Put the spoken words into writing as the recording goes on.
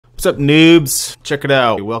What's up, noobs? Check it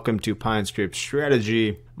out. Welcome to PineScript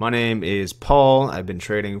Strategy. My name is Paul. I've been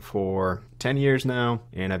trading for 10 years now,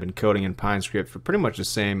 and I've been coding in PineScript for pretty much the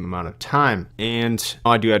same amount of time. And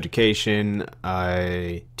I do education,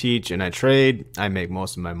 I teach, and I trade. I make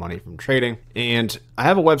most of my money from trading. And I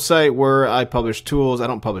have a website where I publish tools. I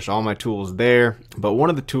don't publish all my tools there, but one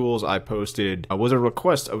of the tools I posted was a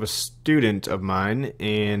request of a student of mine,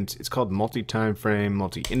 and it's called Multi-Timeframe,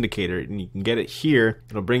 Multi-Indicator, and you can get it here.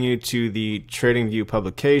 It'll bring you to the TradingView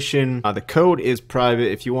publication. The code is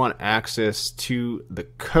private. If you want access to the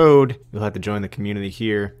code, you'll have to join the community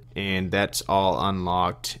here, and that's all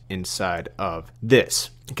unlocked inside of this.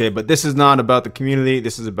 Okay, but this is not about the community.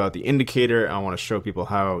 This is about the indicator. I want to show people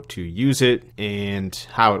how to use it and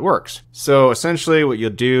how it works. So essentially what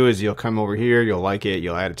you'll do is you'll come over here, you'll like it,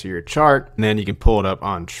 you'll add it to your chart, and then you can pull it up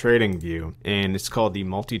on TradingView. And it's called the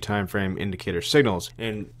multi-timeframe indicator signals.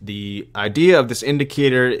 And the idea of this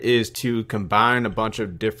indicator is to combine a bunch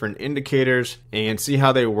of different indicators and see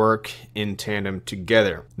how they work in tandem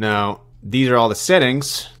together. Now, these are all the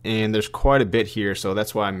settings, and there's quite a bit here, so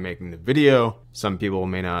that's why I'm making the video. Some people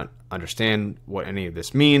may not understand what any of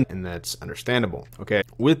this means, and that's understandable. Okay,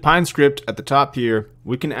 with PineScript at the top here,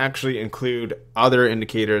 we can actually include other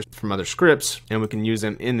indicators from other scripts, and we can use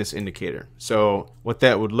them in this indicator. So what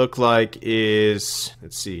that would look like is,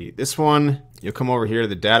 let's see, this one, you'll come over here to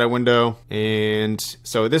the data window, and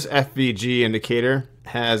so this FVG indicator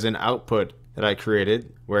has an output that I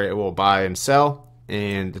created where it will buy and sell,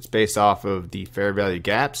 and it's based off of the fair value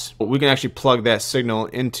gaps. But we can actually plug that signal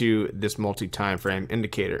into this multi-time frame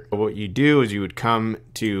indicator. But what you do is you would come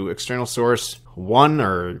to external source 1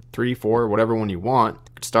 or 3, 4, whatever one you want.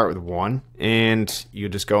 You could start with 1, and you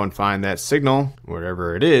just go and find that signal,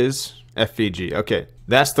 wherever it is, FVG. Okay,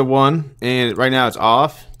 that's the one, and right now it's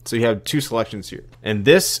off. So you have two selections here. And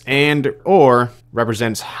this and or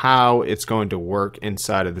represents how it's going to work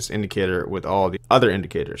inside of this indicator with all the other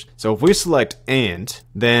indicators. So if we select and,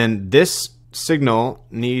 then this signal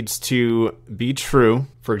needs to be true.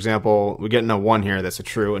 For example, we're getting a 1 here, that's a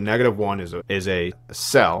true. A -1 is a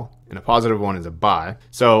sell, and a +1 is a buy.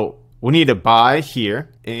 So we need a buy here,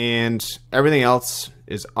 and everything else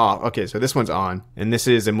is off. Okay, so this one's on, and this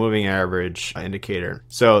is a moving average indicator.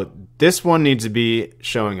 So this one needs to be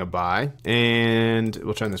showing a buy, and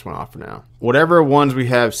we'll turn this one off for now. Whatever ones we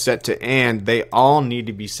have set to and, they all need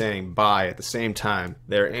to be saying buy at the same time.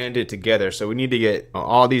 They're anded together, so we need to get,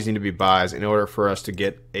 all these need to be buys in order for us to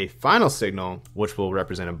get a final signal, which will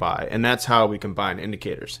represent a buy, and that's how we combine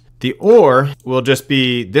indicators. The or will just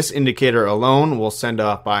be this indicator alone will send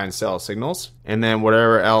off buy and sell signals, and then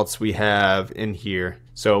whatever else we have in here.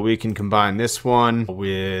 So we can combine this one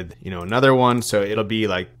with, another one. So it'll be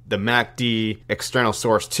like the MACD external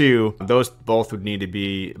source 2. Those both would need to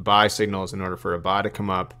be buy signals in order for a buy to come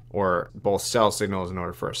up, or both sell signals in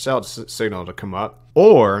order for a sell signal to come up,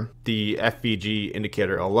 or the FVG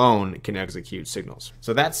indicator alone can execute signals.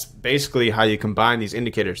 So that's basically how you combine these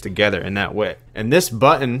indicators together in that way. And this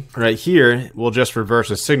button right here will just reverse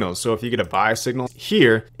the signals. So if you get a buy signal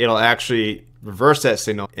here, it'll actually reverse that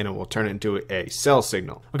signal, and it will turn it into a sell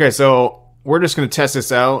signal. Okay, so we're just going to test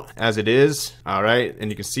this out as it is. All right,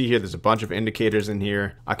 and you can see here there's a bunch of indicators in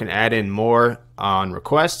here. I can add in more on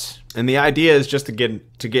request, and the idea is just to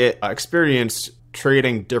get experience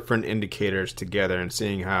trading different indicators together and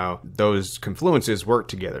seeing how those confluences work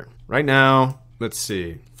together. Right now, let's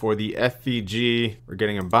see, for the FVG, we're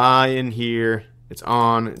getting a buy in here. It's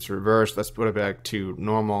on, it's reversed. Let's put it back to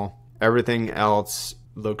normal. Everything else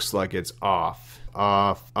looks like it's off,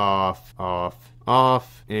 off, off, off,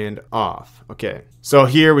 off, and off. Okay, so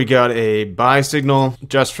here we got a buy signal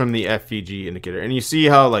just from the FVG indicator, and you see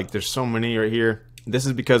how like there's so many right here. This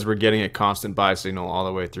is because we're getting a constant buy signal all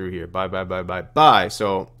the way through here. Buy, buy, buy, buy, buy.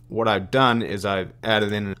 So what I've done is I've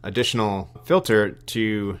added in an additional filter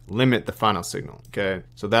to limit the final signal. Okay,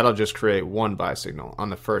 so that'll just create one buy signal on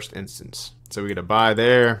the first instance. So we get a buy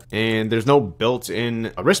there, and there's no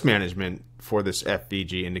built-in risk management for this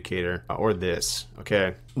FVG indicator or this.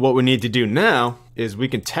 Okay, what we need to do now is we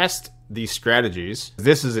can test these strategies.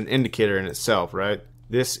 This is an indicator in itself, right?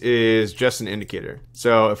 This is just an indicator.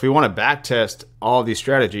 So if we want to backtest all of these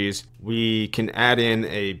strategies, we can add in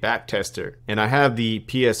a backtester. And I have the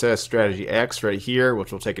PSS strategy X right here,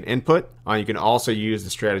 which will take an input. You can also use the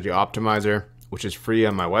strategy optimizer, which is free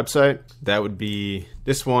on my website. That would be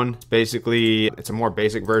this one. Basically, it's a more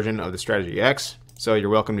basic version of the strategy X. So you're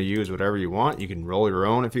welcome to use whatever you want. You can roll your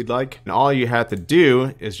own if you'd like. And all you have to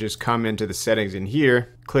do is just come into the settings in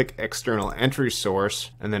here, click external entry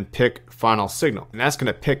source, and then pick final signal. And that's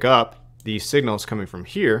gonna pick up the signals coming from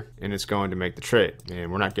here, and it's going to make the trade.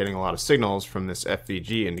 And we're not getting a lot of signals from this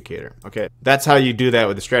FVG indicator. Okay, that's how you do that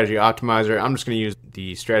with the strategy optimizer. I'm just going to use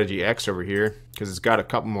the strategy X over here because it's got a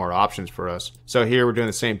couple more options for us. So here we're doing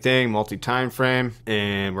the same thing, multi-time frame,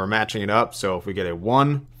 and we're matching it up. So if we get a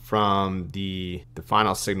 1 from the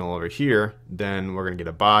final signal over here, then we're going to get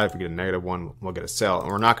a buy. If we get a -1, we'll get a sell.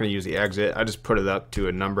 And we're not going to use the exit. I just put it up to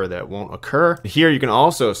a number that won't occur. Here you can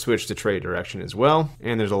also switch the trade direction as well,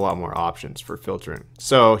 and there's a lot more options for filtering.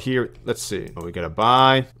 So here, let's see. We got a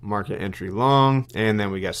buy, market entry long, and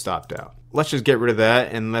then we got stopped out. Let's just get rid of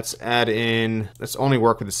that, and let's add in, let's only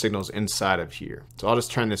work with the signals inside of here. So I'll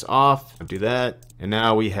just turn this off, do that. And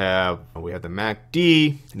now we have the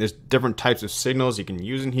MACD, and there's different types of signals you can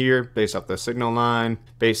use in here based off the signal line,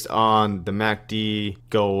 based on the MACD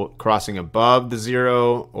crossing above the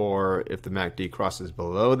 0, or if the MACD crosses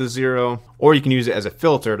below the 0, or you can use it as a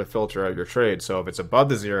filter to filter out your trade. So if it's above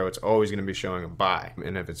the 0, it's always going to be showing a buy.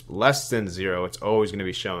 And if it's less than 0, it's always going to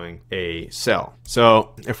be showing a sell.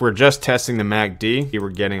 So if we're just testing the MACD,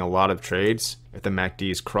 we're getting a lot of trades. If the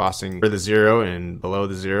MACD is crossing for the 0 and below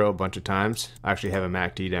the 0 a bunch of times. I actually have a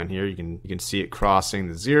MACD down here. You can see it crossing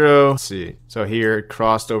the 0. Let's see. So here it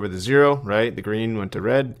crossed over the 0, right? The green went to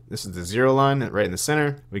red. This is the 0 line right in the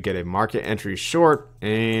center. We get a market entry short,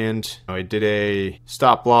 and I did a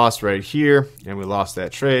stop loss right here, and we lost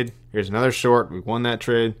that trade. Here's another short. We won that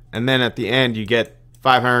trade. And then at the end, you get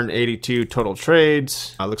 582 total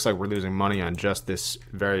trades. Looks like we're losing money on just this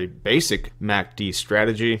very basic MACD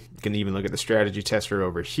strategy. You can even look at the strategy tester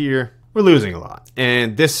over here. We're losing a lot.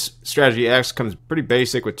 And this strategy X comes pretty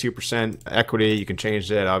basic with 2% equity. You can change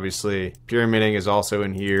that, obviously. Pyramiding is also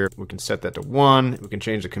in here. We can set that to 1. We can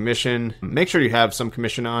change the commission. Make sure you have some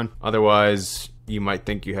commission on. Otherwise, you might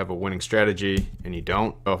think you have a winning strategy and you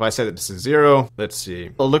don't. So if I set it to 0, let's see.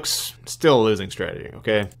 Well, it looks still a losing strategy,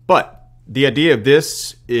 okay? But the idea of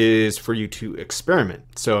this is for you to experiment.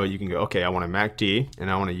 So you can go, okay, I want a MACD and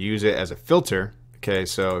I want to use it as a filter. Okay,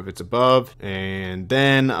 so if it's above, and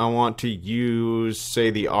then I want to use,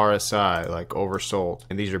 say, the RSI, like oversold.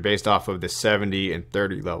 And these are based off of the 70 and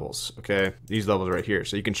 30 levels, okay? These levels right here.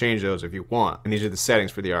 So you can change those if you want. And these are the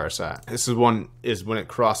settings for the RSI. This is one is when it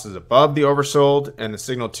crosses above the oversold, and the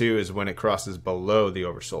signal 2 is when it crosses below the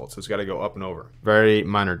oversold. So it's got to go up and over. Very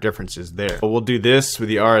minor differences there. But we'll do this with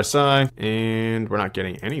the RSI, and we're not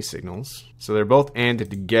getting any signals. So they're both ANDed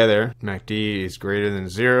together. MACD is greater than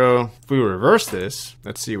 0. If we reverse this,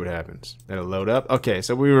 let's see what happens. That'll load up. Okay,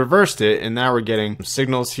 so we reversed it, and now we're getting some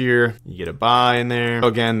signals here. You get a buy in there.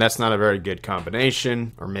 Again, that's not a very good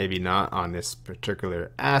combination, or maybe not on this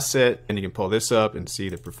particular asset. And you can pull this up and see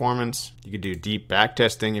the performance. You could do deep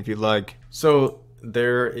backtesting if you'd like. So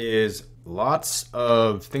there is lots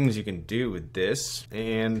of things you can do with this,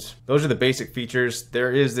 and those are the basic features.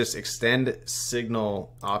 There is this extend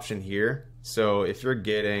signal option here. So if you're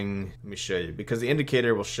getting, let me show you, because the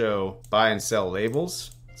indicator will show buy and sell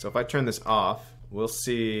labels. So if I turn this off, we'll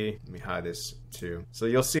see, let me hide this too. So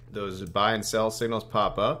you'll see those buy and sell signals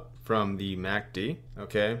pop up from the MACD,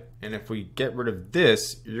 okay? And if we get rid of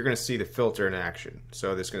this, you're gonna see the filter in action.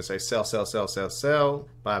 So this is gonna say sell, sell, sell, sell, sell,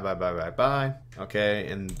 buy, buy, buy, buy, buy, okay?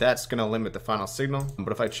 And that's gonna limit the final signal.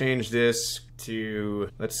 But if I change this to,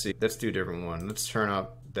 let's see, let's do a different one. Let's turn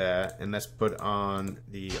up that, and let's put on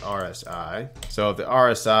the RSI. So if the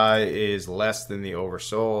RSI is less than the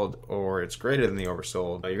oversold, or it's greater than the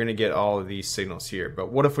oversold, you're gonna get all of these signals here. But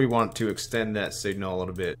what if we want to extend that signal a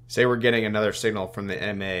little bit? Say we're getting another signal from the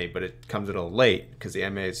MA, but it comes a little late because the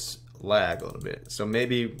MA's lag a little bit. So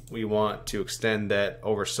maybe we want to extend that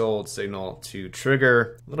oversold signal to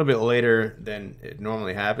trigger a little bit later than it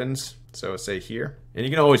normally happens. So say here, and you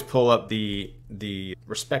can always pull up the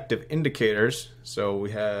respective indicators. So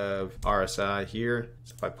we have RSI here.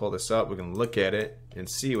 So if I pull this up, we can look at it and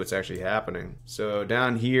see what's actually happening. So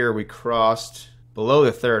down here, we crossed below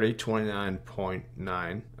the 30,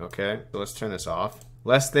 29.9. Okay, so let's turn this off.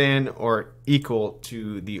 Less than or equal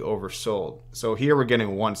to the oversold. So here we're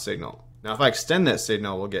getting 1 signal. Now if I extend that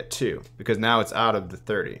signal, we'll get 2, because now it's out of the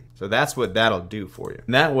 30. So that's what that'll do for you.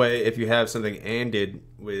 And that way, if you have something ANDed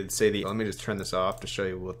with, say, let me just turn this off to show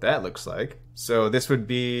you what that looks like. So this would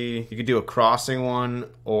be, you could do a crossing one,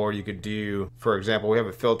 or you could do, for example, we have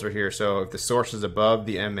a filter here. So if the source is above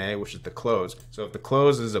the MA, which is the close. So if the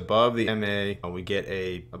close is above the MA, we get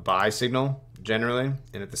a buy signal generally.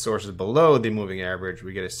 And if the source is below the moving average,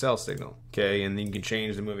 we get a sell signal. Okay, and then you can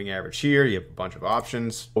change the moving average here. You have a bunch of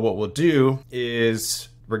options. But what we'll do is,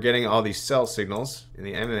 we're getting all these sell signals, and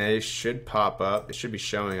the MA should pop up. It should be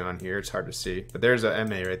showing on here. It's hard to see, but there's a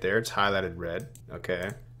MA right there. It's highlighted red.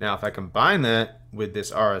 Okay. Now, if I combine that with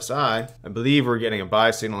this RSI, I believe we're getting a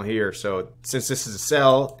buy signal here. So since this is a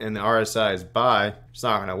sell and the RSI is buy, it's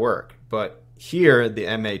not gonna work. But here,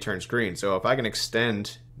 the MA turns green. So if I can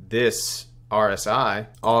extend this RSI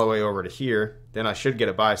all the way over to here, then I should get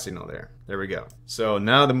a buy signal there. There we go. So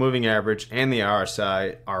now the moving average and the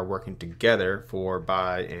RSI are working together for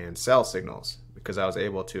buy and sell signals because I was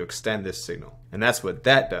able to extend this signal. And that's what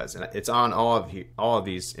that does. And it's on all of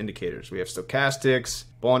these indicators. We have stochastics,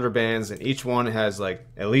 Bollinger Bands, and each one has like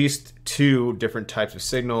at least 2 different types of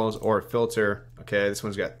signals or a filter. Okay, this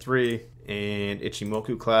one's got 3, and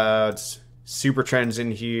Ichimoku clouds, super trends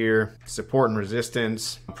in here, support and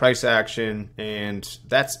resistance, price action, and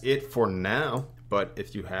that's it for now. But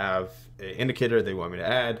if you have an indicator they want me to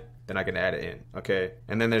add, then I can add it in, okay?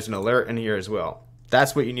 And then there's an alert in here as well.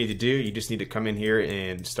 That's what you need to do. You just need to come in here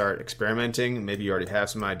and start experimenting. Maybe you already have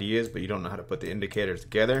some ideas, but you don't know how to put the indicators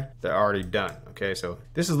together. They're already done, okay? So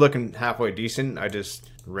this is looking halfway decent. I just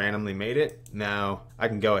randomly made it. Now I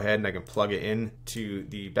can go ahead and I can plug it in to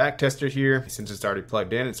the back tester here. Since it's already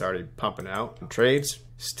plugged in, it's already pumping out trades.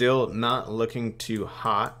 Still not looking too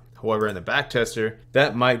hot. However, in the back tester,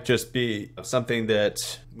 that might just be something that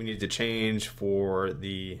we need to change for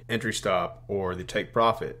the entry stop or the take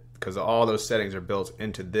profit, because all those settings are built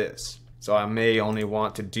into this. So I may only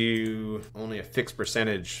want to do only a fixed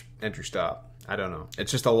percentage entry stop. I don't know.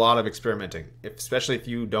 It's just a lot of experimenting, especially if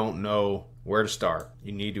you don't know where to start.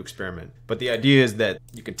 You need to experiment. But the idea is that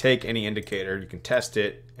you can take any indicator, you can test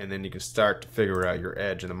it, and then you can start to figure out your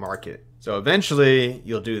edge in the market. So eventually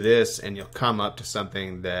you'll do this and you'll come up to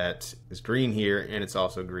something that is green here and it's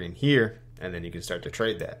also green here, and then you can start to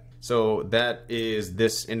trade that. So that is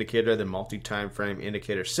this indicator, the multi-time frame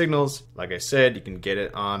indicator signals. Like I said, you can get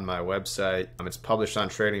it on my website. It's published on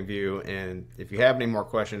TradingView, and if you have any more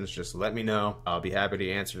questions, just let me know. I'll be happy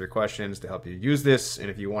to answer your questions to help you use this.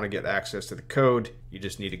 And if you want to get access to the code, you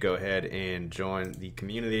just need to go ahead and join the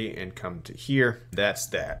community and come to here. That's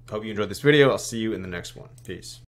that. Hope you enjoyed this video. I'll see you in the next one. Peace.